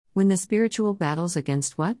Win the spiritual battles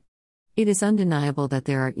against what? It is undeniable that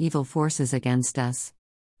there are evil forces against us.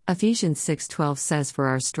 Ephesians 6:12 says, "For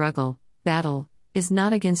our battle, is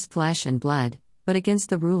not against flesh and blood, but against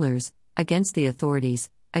the rulers, against the authorities,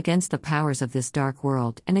 against the powers of this dark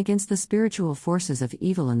world, and against the spiritual forces of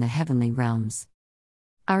evil in the heavenly realms."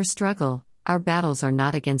 Our battles are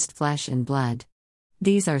not against flesh and blood.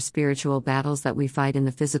 These are spiritual battles that we fight in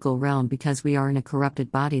the physical realm because we are in a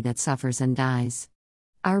corrupted body that suffers and dies.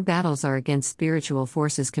 Our battles are against spiritual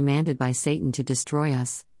forces commanded by Satan to destroy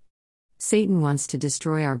us. Satan wants to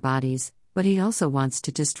destroy our bodies, but he also wants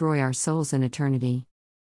to destroy our souls in eternity.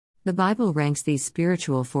 The Bible ranks these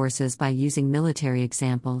spiritual forces by using military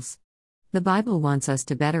examples. The Bible wants us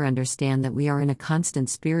to better understand that we are in a constant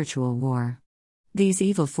spiritual war. These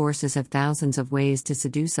evil forces have thousands of ways to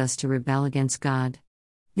seduce us to rebel against God.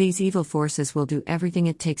 These evil forces will do everything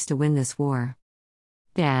it takes to win this war.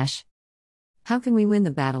 How can we win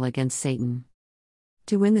the battle against Satan?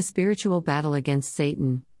 To win the spiritual battle against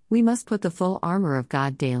Satan, we must put the full armor of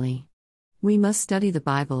God daily. We must study the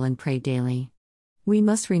Bible and pray daily. We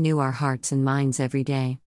must renew our hearts and minds every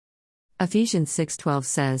day. Ephesians 6:12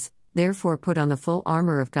 says, "Therefore put on the full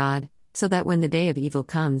armor of God, so that when the day of evil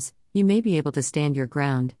comes, you may be able to stand your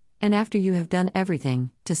ground, and after you have done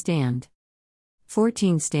everything, to stand."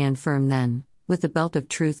 14 Stand firm then, with the belt of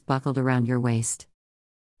truth buckled around your waist,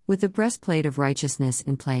 with the breastplate of righteousness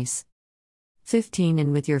in place. 15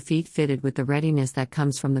 And with your feet fitted with the readiness that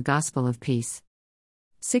comes from the gospel of peace.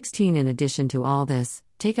 16 In addition to all this,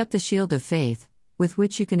 take up the shield of faith, with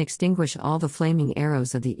which you can extinguish all the flaming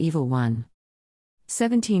arrows of the evil one.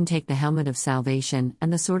 17 Take the helmet of salvation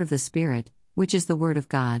and the sword of the Spirit, which is the Word of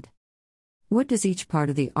God. What does each part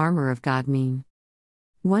of the armor of God mean?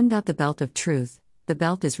 1. The belt of truth. The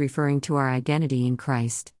belt is referring to our identity in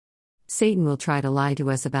Christ. Satan will try to lie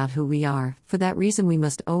to us about who we are. For that reason, we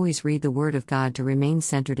must always read the Word of God to remain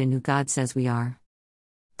centered in who God says we are.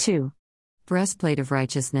 2. Breastplate of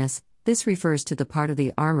righteousness. This refers to the part of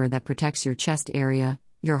the armor that protects your chest area,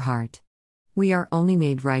 your heart. We are only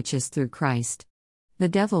made righteous through Christ. The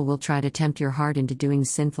devil will try to tempt your heart into doing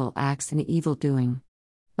sinful acts and evil doing.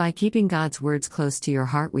 By keeping God's words close to your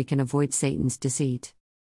heart, we can avoid Satan's deceit.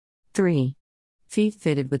 3. Feet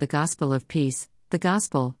fitted with the gospel of peace. The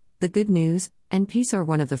gospel, the good news, and peace are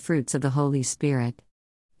one of the fruits of the Holy Spirit.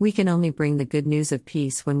 We can only bring the good news of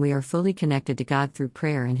peace when we are fully connected to God through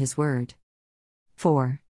prayer and His Word.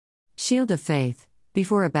 4. Shield of faith.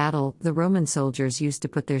 Before a battle, the Roman soldiers used to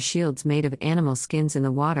put their shields made of animal skins in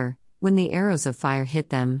the water. When the arrows of fire hit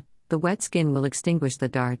them, the wet skin will extinguish the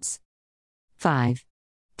darts. 5.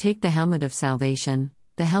 Take the helmet of salvation.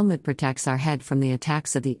 The helmet protects our head from the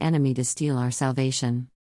attacks of the enemy to steal our salvation.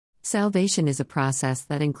 Salvation is a process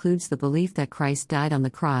that includes the belief that Christ died on the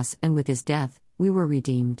cross, and with His death, we were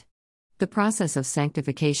redeemed. The process of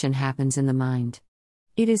sanctification happens in the mind.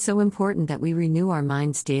 It is so important that we renew our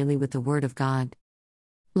minds daily with the Word of God.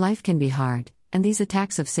 Life can be hard, and these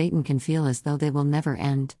attacks of Satan can feel as though they will never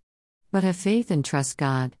end. But have faith and trust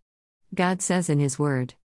God. God says in His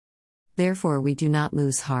Word, "Therefore we do not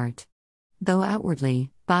lose heart. Though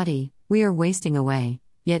outwardly, body, we are wasting away,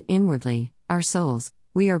 yet inwardly, our souls,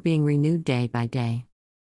 we are being renewed day by day."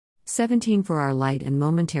 17 For our light and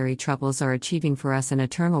momentary troubles are achieving for us an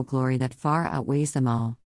eternal glory that far outweighs them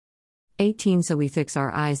all. 18 So we fix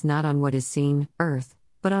our eyes not on what is seen, earth,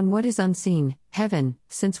 but on what is unseen, heaven,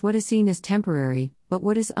 since what is seen is temporary, but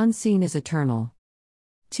what is unseen is eternal.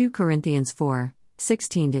 2 Corinthians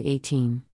 4:16-18